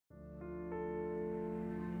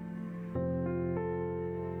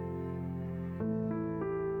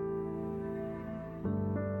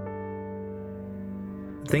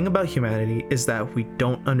thing about humanity is that we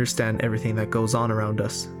don't understand everything that goes on around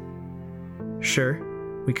us. Sure,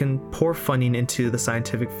 we can pour funding into the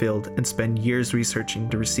scientific field and spend years researching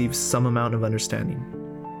to receive some amount of understanding,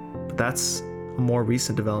 but that's a more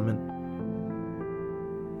recent development.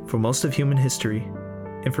 For most of human history,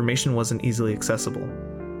 information wasn't easily accessible,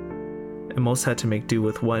 and most had to make do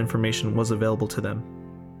with what information was available to them.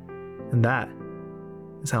 And that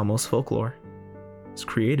is how most folklore is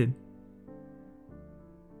created.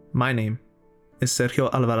 My name is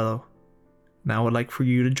Sergio Alvarado, and I would like for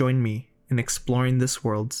you to join me in exploring this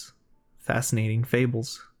world's fascinating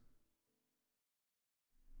fables.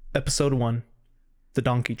 Episode 1: The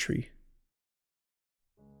Donkey Tree.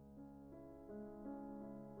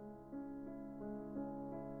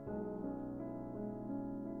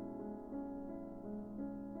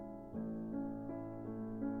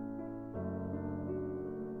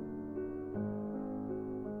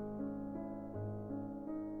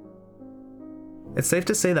 It's safe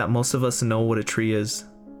to say that most of us know what a tree is.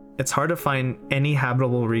 It's hard to find any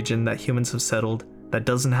habitable region that humans have settled that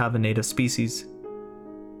doesn't have a native species.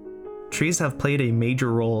 Trees have played a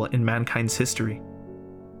major role in mankind's history.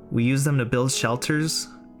 We use them to build shelters,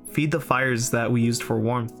 feed the fires that we used for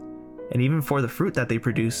warmth, and even for the fruit that they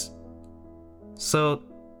produce. So,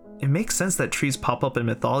 it makes sense that trees pop up in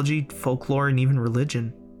mythology, folklore, and even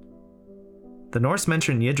religion. The Norse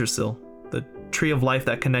mentioned Yggdrasil, the tree of life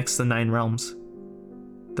that connects the 9 realms.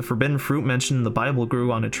 The forbidden fruit mentioned in the Bible grew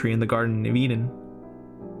on a tree in the Garden of Eden.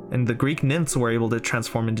 And the Greek nymphs were able to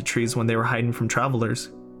transform into trees when they were hiding from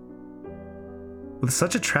travelers. With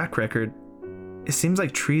such a track record, it seems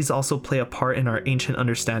like trees also play a part in our ancient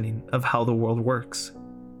understanding of how the world works.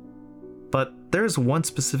 But there is one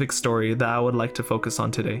specific story that I would like to focus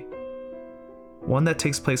on today. One that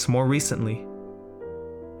takes place more recently,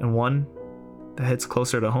 and one that hits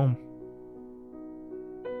closer to home.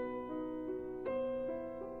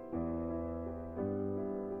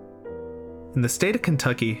 In the state of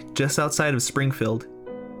Kentucky, just outside of Springfield,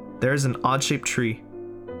 there is an odd-shaped tree.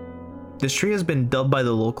 This tree has been dubbed by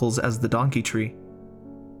the locals as the donkey tree.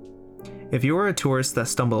 If you were a tourist that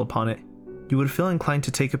stumbled upon it, you would feel inclined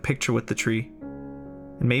to take a picture with the tree,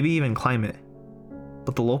 and maybe even climb it,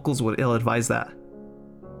 but the locals would ill-advise that.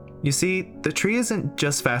 You see, the tree isn't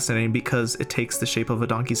just fascinating because it takes the shape of a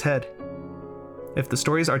donkey's head. If the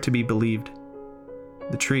stories are to be believed,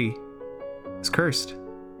 the tree is cursed.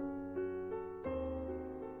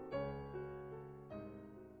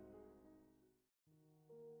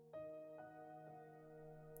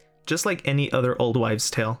 Just like any other old wives'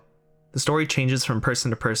 tale, the story changes from person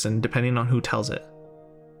to person depending on who tells it.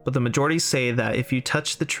 But the majority say that if you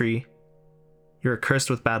touch the tree, you're cursed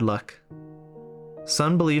with bad luck.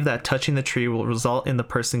 Some believe that touching the tree will result in the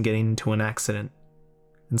person getting into an accident,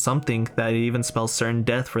 and some think that it even spells certain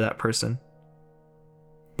death for that person.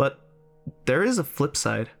 But there is a flip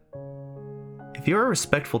side. If you are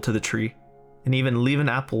respectful to the tree, and even leave an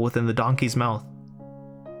apple within the donkey's mouth,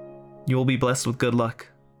 you will be blessed with good luck.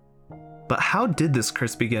 But how did this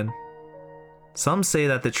curse begin? Some say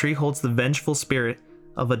that the tree holds the vengeful spirit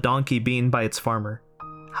of a donkey beaten by its farmer.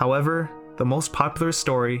 However, the most popular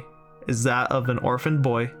story is that of an orphaned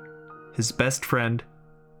boy, his best friend,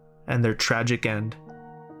 and their tragic end.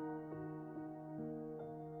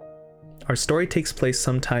 Our story takes place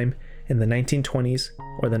sometime in the 1920s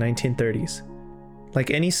or the 1930s.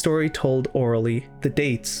 Like any story told orally, the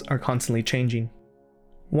dates are constantly changing.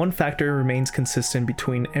 One factor remains consistent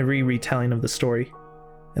between every retelling of the story,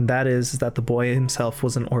 and that is that the boy himself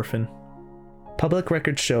was an orphan. Public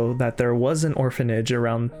records show that there was an orphanage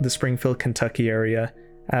around the Springfield, Kentucky area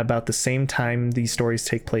at about the same time these stories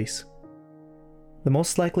take place. The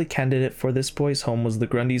most likely candidate for this boy's home was the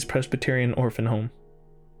Grundy's Presbyterian Orphan Home.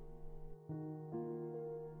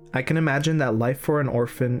 I can imagine that life for an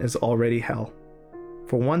orphan is already hell.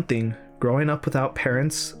 For one thing, growing up without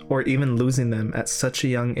parents, or even losing them at such a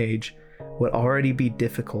young age, would already be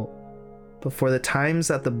difficult. But for the times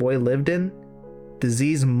that the boy lived in,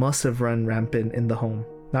 disease must have run rampant in the home,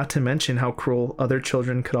 not to mention how cruel other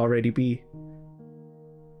children could already be.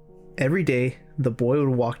 Every day, the boy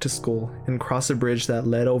would walk to school and cross a bridge that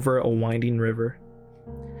led over a winding river.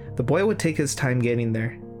 The boy would take his time getting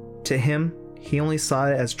there. To him, he only saw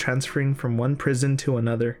it as transferring from one prison to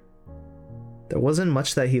another. There wasn't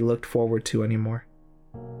much that he looked forward to anymore.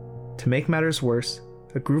 To make matters worse,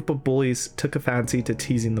 a group of bullies took a fancy to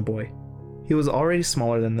teasing the boy. He was already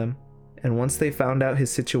smaller than them, and once they found out his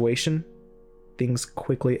situation, things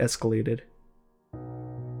quickly escalated.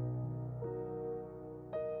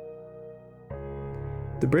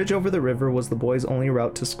 The bridge over the river was the boy's only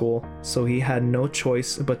route to school, so he had no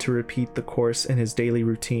choice but to repeat the course in his daily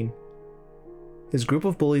routine. His group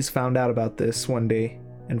of bullies found out about this one day,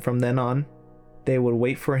 and from then on, they would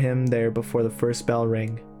wait for him there before the first bell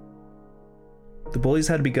rang. The bullies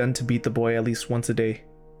had begun to beat the boy at least once a day,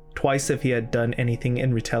 twice if he had done anything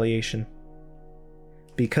in retaliation.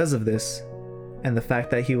 Because of this, and the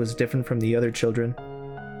fact that he was different from the other children,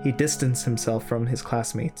 he distanced himself from his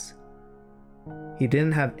classmates. He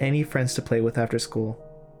didn't have any friends to play with after school,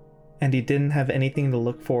 and he didn't have anything to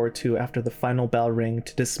look forward to after the final bell rang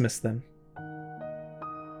to dismiss them.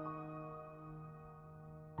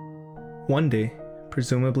 One day,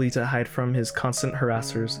 presumably to hide from his constant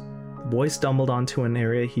harassers, the boy stumbled onto an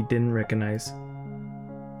area he didn't recognize.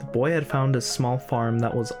 The boy had found a small farm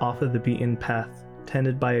that was off of the beaten path,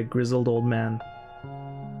 tended by a grizzled old man.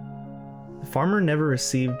 The farmer never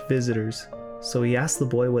received visitors, so he asked the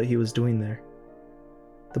boy what he was doing there.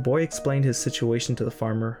 The boy explained his situation to the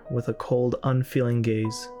farmer with a cold, unfeeling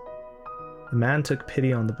gaze. The man took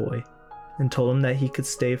pity on the boy and told him that he could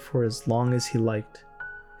stay for as long as he liked.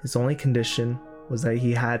 His only condition was that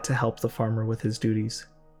he had to help the farmer with his duties.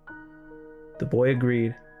 The boy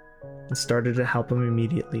agreed and started to help him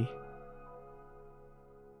immediately.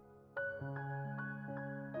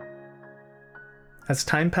 As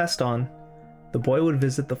time passed on, the boy would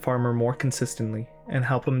visit the farmer more consistently and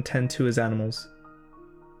help him tend to his animals.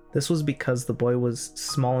 This was because the boy was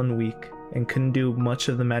small and weak and couldn't do much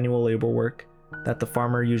of the manual labor work that the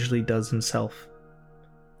farmer usually does himself.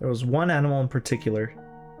 There was one animal in particular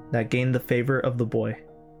that gained the favor of the boy.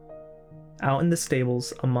 Out in the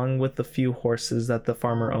stables, among with the few horses that the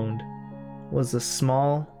farmer owned, was a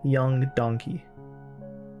small, young donkey.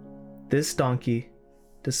 This donkey,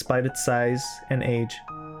 despite its size and age,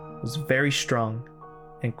 was very strong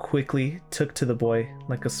and quickly took to the boy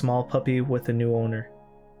like a small puppy with a new owner.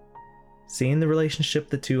 Seeing the relationship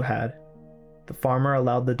the two had, the farmer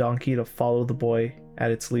allowed the donkey to follow the boy at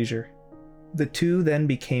its leisure. The two then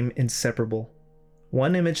became inseparable.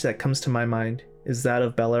 One image that comes to my mind is that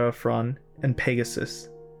of Bellerophon and Pegasus.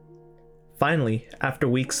 Finally, after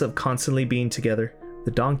weeks of constantly being together,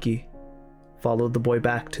 the donkey followed the boy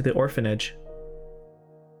back to the orphanage.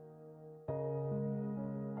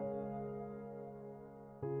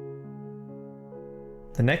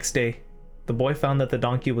 The next day, the boy found that the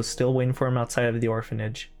donkey was still waiting for him outside of the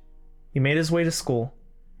orphanage. He made his way to school,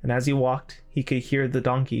 and as he walked, he could hear the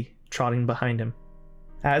donkey trotting behind him.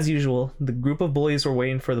 As usual, the group of bullies were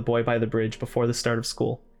waiting for the boy by the bridge before the start of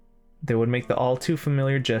school. They would make the all too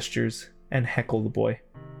familiar gestures and heckle the boy.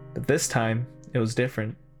 But this time, it was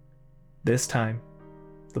different. This time,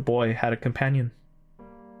 the boy had a companion.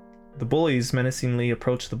 The bullies menacingly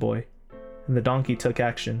approached the boy, and the donkey took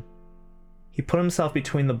action. He put himself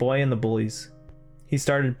between the boy and the bullies. He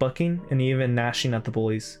started bucking and even gnashing at the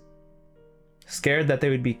bullies. Scared that they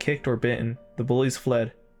would be kicked or bitten, the bullies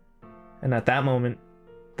fled, and at that moment,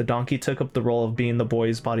 the donkey took up the role of being the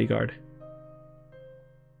boy's bodyguard.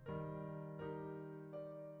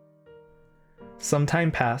 Some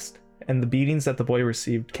time passed, and the beatings that the boy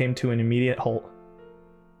received came to an immediate halt.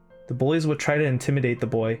 The bullies would try to intimidate the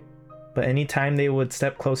boy, but any time they would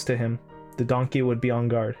step close to him, the donkey would be on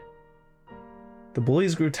guard. The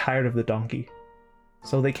bullies grew tired of the donkey,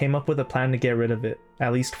 so they came up with a plan to get rid of it,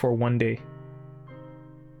 at least for one day.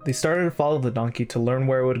 They started to follow the donkey to learn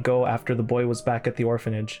where it would go after the boy was back at the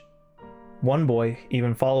orphanage. One boy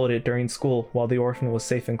even followed it during school while the orphan was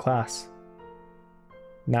safe in class.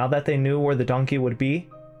 Now that they knew where the donkey would be,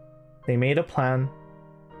 they made a plan,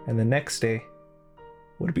 and the next day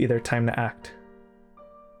would be their time to act.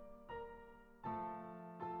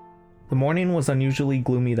 The morning was unusually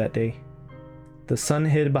gloomy that day. The sun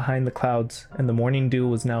hid behind the clouds, and the morning dew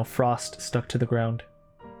was now frost stuck to the ground.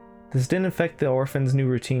 This didn't affect the orphan's new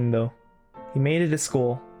routine, though. He made it to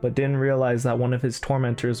school, but didn't realize that one of his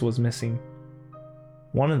tormentors was missing.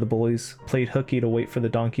 One of the bullies played hooky to wait for the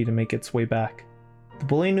donkey to make its way back. The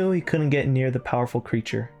bully knew he couldn't get near the powerful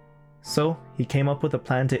creature, so he came up with a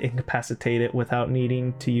plan to incapacitate it without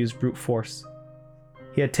needing to use brute force.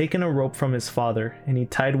 He had taken a rope from his father, and he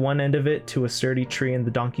tied one end of it to a sturdy tree in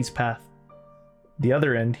the donkey's path. The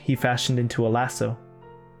other end he fashioned into a lasso.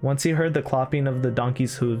 Once he heard the clopping of the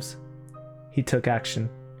donkey's hooves, he took action.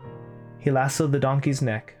 He lassoed the donkey's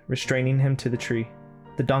neck, restraining him to the tree.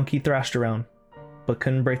 The donkey thrashed around, but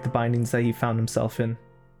couldn't break the bindings that he found himself in.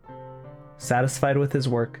 Satisfied with his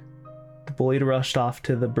work, the bully rushed off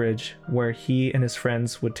to the bridge where he and his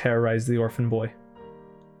friends would terrorize the orphan boy.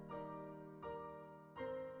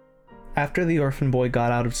 After the orphan boy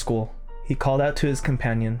got out of school, he called out to his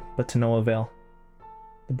companion, but to no avail.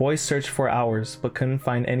 The boys searched for hours but couldn't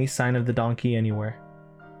find any sign of the donkey anywhere.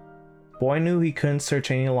 The boy knew he couldn't search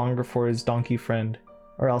any longer for his donkey friend,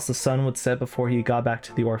 or else the sun would set before he got back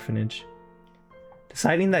to the orphanage.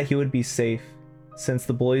 Deciding that he would be safe, since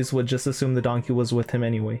the bullies would just assume the donkey was with him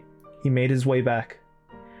anyway, he made his way back.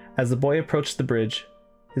 As the boy approached the bridge,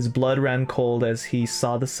 his blood ran cold as he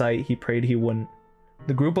saw the sight he prayed he wouldn't.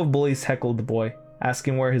 The group of bullies heckled the boy,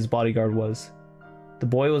 asking where his bodyguard was. The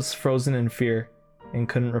boy was frozen in fear and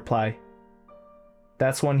couldn't reply.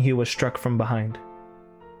 That's when he was struck from behind.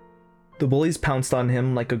 The bullies pounced on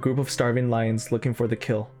him like a group of starving lions looking for the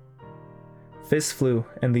kill. Fists flew,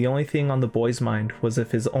 and the only thing on the boy's mind was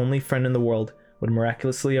if his only friend in the world would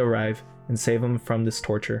miraculously arrive and save him from this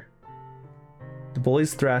torture. The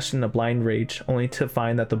bullies thrashed in a blind rage, only to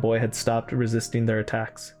find that the boy had stopped resisting their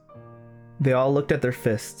attacks. They all looked at their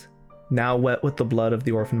fists, now wet with the blood of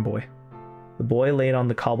the orphan boy. The boy laid on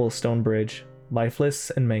the cobblestone bridge,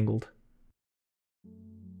 lifeless and mangled.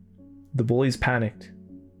 The bullies panicked.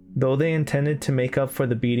 Though they intended to make up for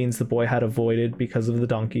the beatings the boy had avoided because of the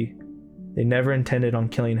donkey, they never intended on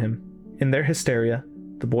killing him. In their hysteria,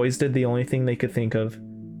 the boys did the only thing they could think of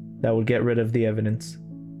that would get rid of the evidence.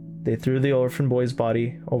 They threw the orphan boy's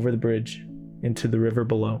body over the bridge into the river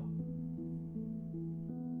below.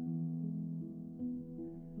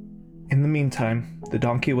 In the meantime, the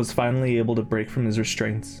donkey was finally able to break from his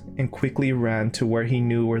restraints and quickly ran to where he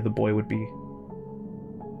knew where the boy would be.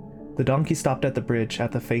 The donkey stopped at the bridge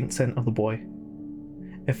at the faint scent of the boy.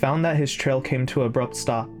 It found that his trail came to an abrupt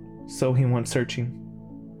stop, so he went searching.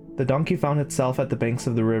 The donkey found itself at the banks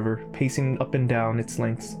of the river, pacing up and down its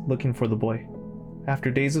lengths, looking for the boy.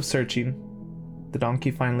 After days of searching, the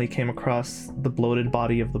donkey finally came across the bloated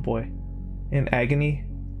body of the boy. In agony,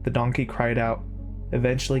 the donkey cried out,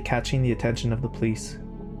 eventually catching the attention of the police.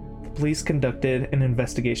 The police conducted an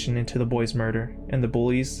investigation into the boy's murder, and the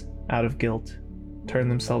bullies, out of guilt, turned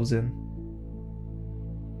themselves in.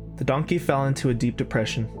 The donkey fell into a deep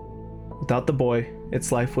depression. Without the boy,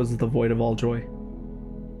 its life was the void of all joy.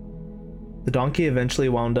 The donkey eventually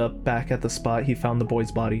wound up back at the spot he found the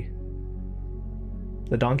boy's body.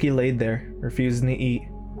 The donkey laid there, refusing to eat,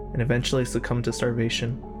 and eventually succumbed to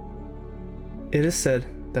starvation. It is said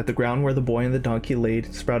that the ground where the boy and the donkey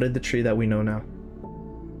laid sprouted the tree that we know now.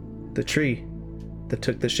 The tree that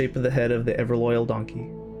took the shape of the head of the ever-loyal donkey,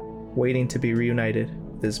 waiting to be reunited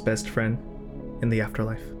with his best friend in the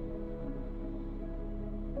afterlife.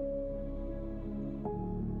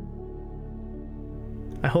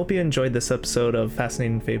 I hope you enjoyed this episode of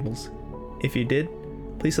Fascinating Fables. If you did,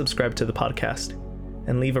 please subscribe to the podcast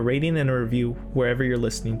and leave a rating and a review wherever you're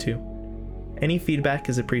listening to. Any feedback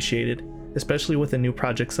is appreciated, especially with a new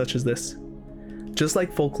project such as this. Just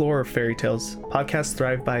like folklore or fairy tales, podcasts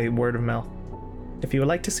thrive by word of mouth. If you would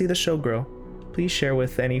like to see the show grow, please share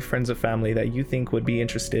with any friends or family that you think would be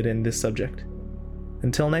interested in this subject.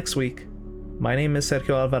 Until next week, my name is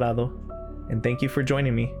Sergio Alvarado, and thank you for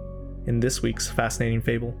joining me in this week's Fascinating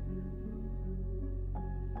Fable.